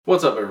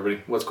What's up,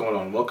 everybody? What's going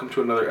on? Welcome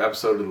to another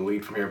episode of the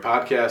Lead From Here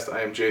podcast.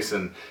 I am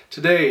Jason.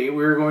 Today,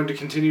 we're going to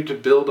continue to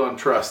build on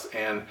trust.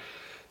 And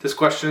this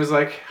question is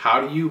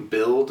how do you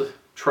build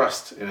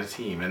trust in a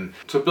team? And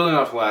so building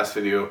off the last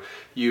video,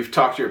 you've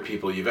talked to your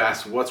people, you've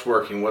asked what's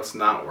working, what's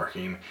not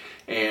working,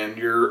 and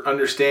you're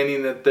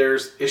understanding that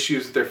there's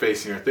issues that they're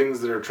facing or things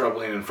that are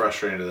troubling and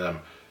frustrating to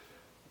them.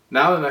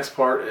 Now the next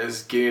part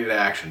is getting into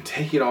action,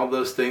 taking all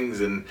those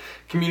things and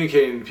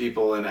communicating to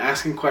people and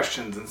asking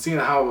questions and seeing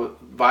how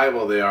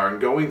viable they are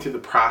and going through the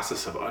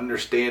process of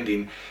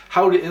understanding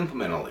how to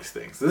implement all these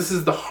things. This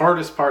is the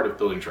hardest part of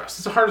building trust.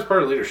 It's the hardest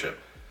part of leadership,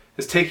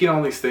 is taking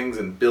all these things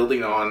and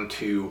building on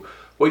to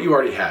what you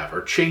already have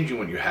or changing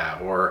what you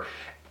have or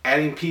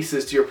adding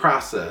pieces to your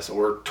process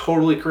or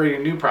totally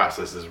creating new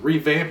processes,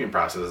 revamping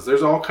processes.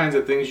 There's all kinds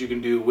of things you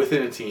can do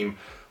within a team,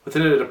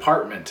 within a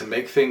department to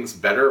make things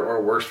better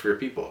or worse for your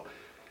people.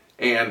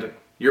 And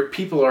your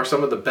people are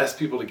some of the best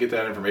people to get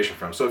that information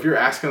from. So if you're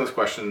asking those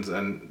questions,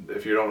 and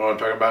if you don't know what I'm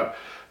talking about,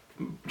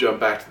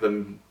 jump back to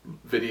the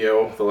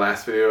video, the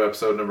last video,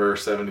 episode number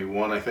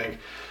 71, I think,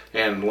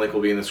 and the link will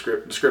be in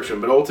the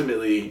description. But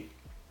ultimately,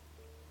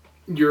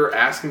 you're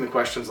asking the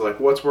questions like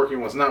what's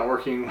working, what's not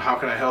working, how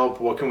can I help,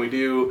 what can we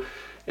do,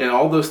 and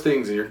all those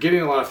things, and you're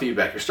getting a lot of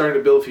feedback. You're starting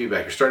to build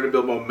feedback. You're starting to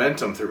build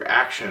momentum through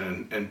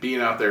action and being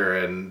out there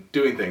and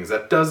doing things.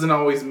 That doesn't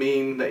always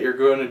mean that you're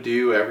going to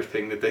do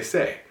everything that they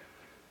say.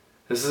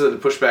 This is a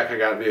pushback I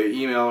got via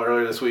email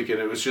earlier this week, and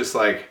it was just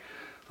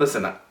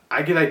listen,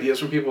 I get ideas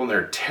from people and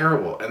they're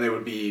terrible, and they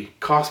would be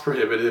cost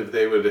prohibitive.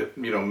 They would,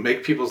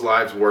 make people's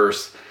lives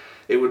worse.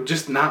 It would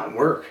just not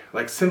work.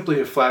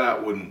 Simply flat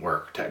out wouldn't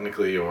work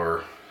technically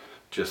or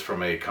just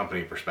from a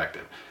company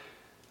perspective.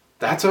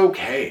 That's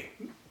okay.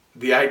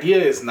 The idea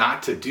is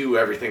not to do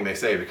everything they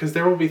say, because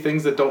there will be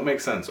things that don't make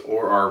sense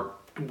or are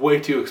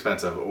way too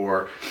expensive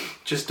or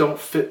just don't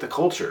fit the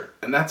culture.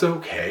 And that's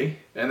okay.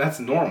 And that's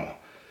normal.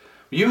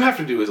 What you have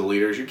to do as a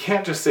leader is you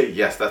can't just say,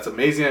 yes, that's an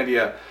amazing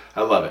idea.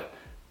 I love it.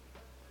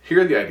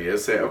 Hear the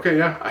ideas, say, okay,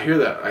 yeah, I hear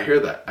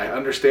that. I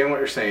understand what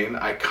you're saying.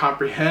 I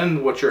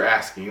comprehend what you're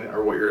asking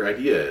or what your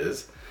idea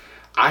is.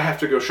 I have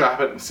to go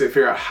shop it and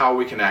figure out how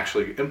we can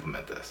actually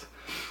implement this.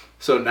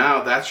 So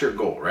now that's your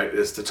goal, right?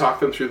 Is to talk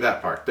them through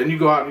that part. Then you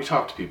go out and you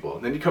talk to people.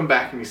 And then you come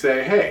back and you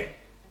say, hey,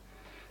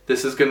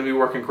 this is going to be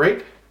working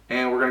great,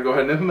 and we're going to go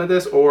ahead and implement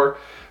this. Or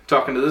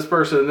talking to this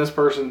person,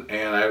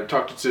 and I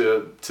talked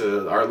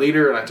to our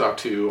leader, and I talked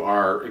to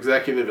our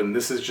executive, and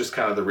this is just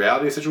kind of the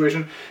reality of the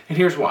situation. And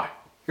here's why.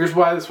 Here's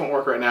why this won't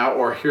work right now,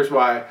 or here's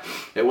why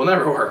it will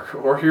never work,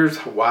 or here's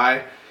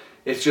why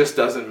it just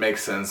doesn't make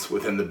sense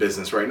within the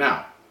business right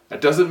now.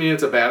 That doesn't mean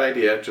it's a bad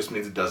idea. It just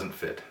means it doesn't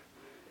fit.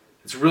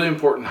 It's really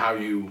important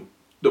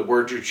the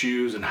words you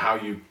choose and how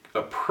you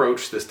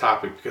approach this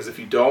topic, because if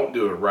you don't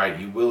do it right,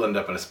 you will end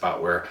up in a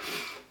spot where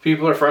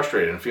people are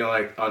frustrated and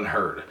feeling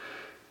unheard.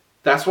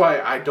 That's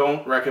why I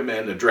don't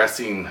recommend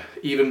addressing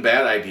even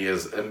bad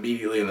ideas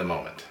immediately in the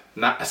moment.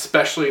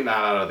 Especially not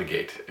out of the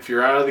gate. If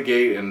you're out of the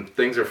gate and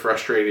things are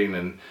frustrating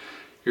and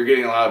you're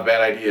getting a lot of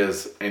bad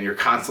ideas and you're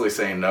constantly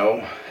saying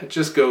no, it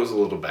just goes a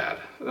little bad.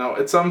 Now,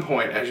 at some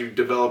point, as you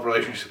develop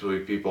relationships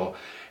with people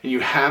and you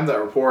have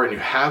that rapport and you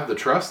have the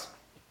trust,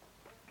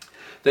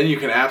 then you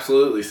can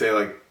absolutely say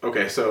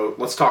okay, so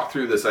let's talk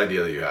through this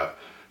idea that you have.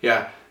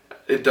 Yeah,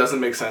 it doesn't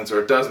make sense, or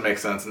it does make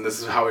sense, and this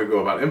is how we go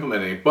about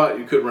implementing it, but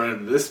you could run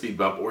into this speed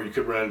bump, or you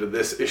could run into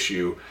this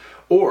issue,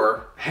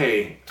 or,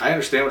 hey, I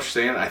understand what you're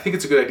saying, I think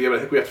it's a good idea, but I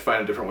think we have to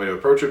find a different way to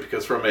approach it,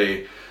 because from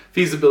a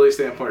feasibility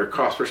standpoint or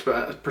cost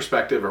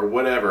perspective or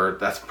whatever,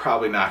 that's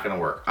probably not going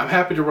to work. I'm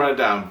happy to run it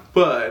down,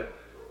 but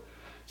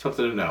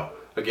something to know.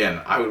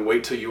 Again, I would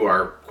wait till you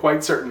are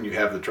quite certain you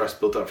have the trust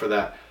built up for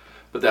that,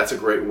 but that's a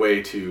great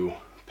way to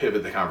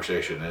pivot the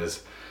conversation,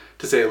 is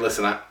to say,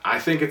 listen, I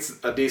think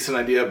it's a decent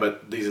idea,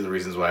 but these are the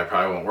reasons why it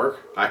probably won't work.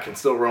 I can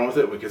still run with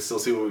it. We can still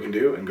see what we can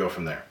do and go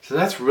from there. So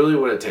that's really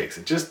what it takes.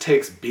 It just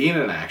takes being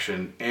in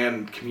action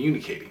and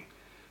communicating,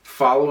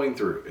 following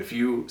through. If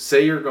you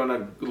say you're going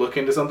to look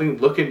into something,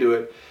 look into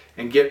it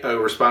and get a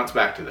response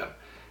back to them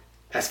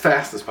as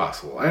fast as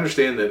possible. I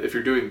understand that if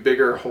you're doing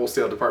bigger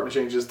wholesale department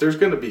changes, there's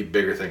going to be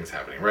bigger things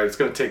happening, right? It's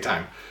going to take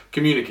time.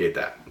 Communicate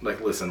that.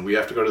 Listen, we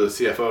have to go to the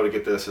CFO to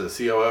get this, or the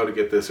COO to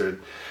get this, or we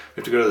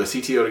have to go to the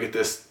CTO to get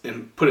this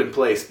put in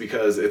place,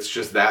 because it's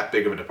just that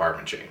big of a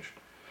department change.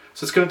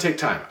 So it's going to take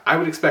time. I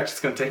would expect it's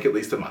going to take at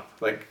least a month.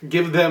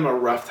 Give them a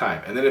rough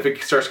time. And then if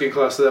it starts getting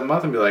close to that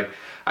month, and be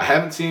I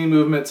haven't seen any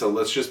movement, so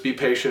let's just be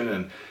patient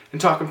and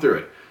talk them through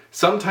it.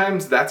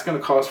 Sometimes that's going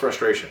to cause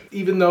frustration.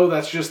 Even though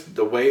that's just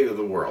the way of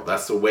the world,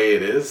 that's the way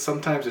it is,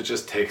 sometimes it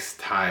just takes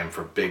time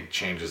for big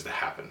changes to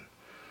happen.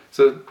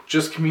 So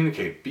just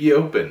communicate, be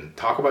open,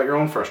 talk about your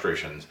own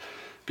frustrations,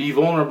 be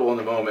vulnerable in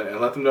the moment,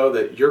 and let them know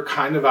that you're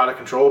kind of out of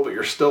control, but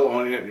you're still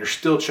owning it and you're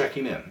still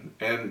checking in.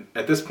 And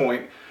at this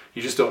point,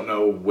 you just don't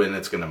know when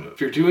it's going to move.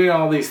 If you're doing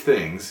all these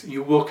things,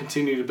 you will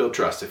continue to build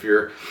trust. If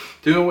you're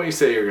doing what you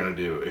say you're going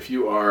to do, if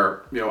you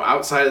are,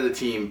 outside of the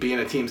team, being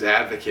a team's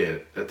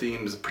advocate, a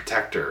team's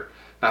protector,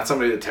 not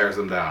somebody that tears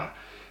them down,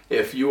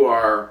 if you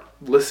are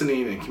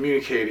listening and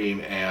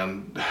communicating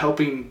and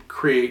helping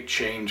create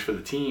change for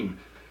the team,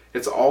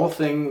 it's all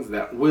things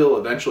that will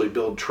eventually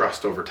build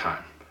trust over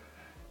time.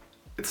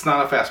 It's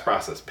not a fast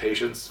process.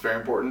 Patience is very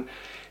important.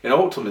 And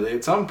ultimately,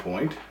 at some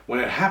point, when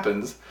it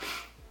happens,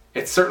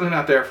 it's certainly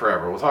not there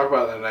forever. We'll talk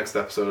about it in the next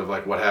episode of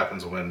like what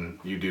happens when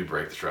you do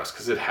break the trust,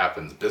 because it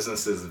happens.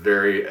 Business is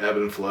very ebb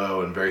and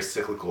flow and very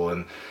cyclical,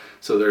 and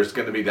so there's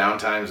going to be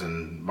downtimes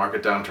and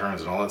market downturns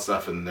and all that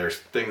stuff, and there's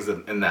things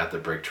in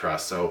that break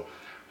trust. So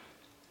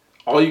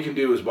all you can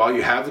do is, while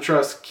you have the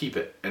trust, keep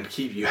it, and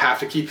you have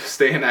to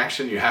stay in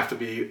action. You have to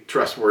be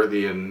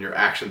trustworthy in your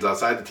actions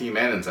outside the team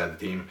and inside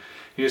the team.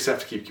 You just have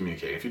to keep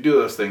communicating. If you do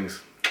those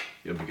things,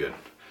 you'll be good.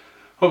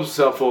 Hope this was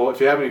helpful.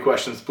 If you have any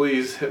questions,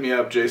 please hit me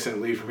up,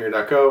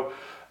 jason@leadfromhere.co.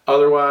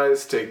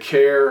 Otherwise, take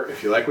care.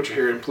 If you like what you're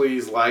hearing,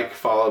 please like,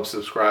 follow,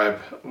 subscribe,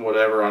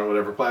 whatever, on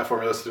whatever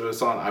platform you listen to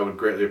us on. I would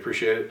greatly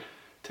appreciate it.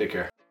 Take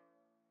care.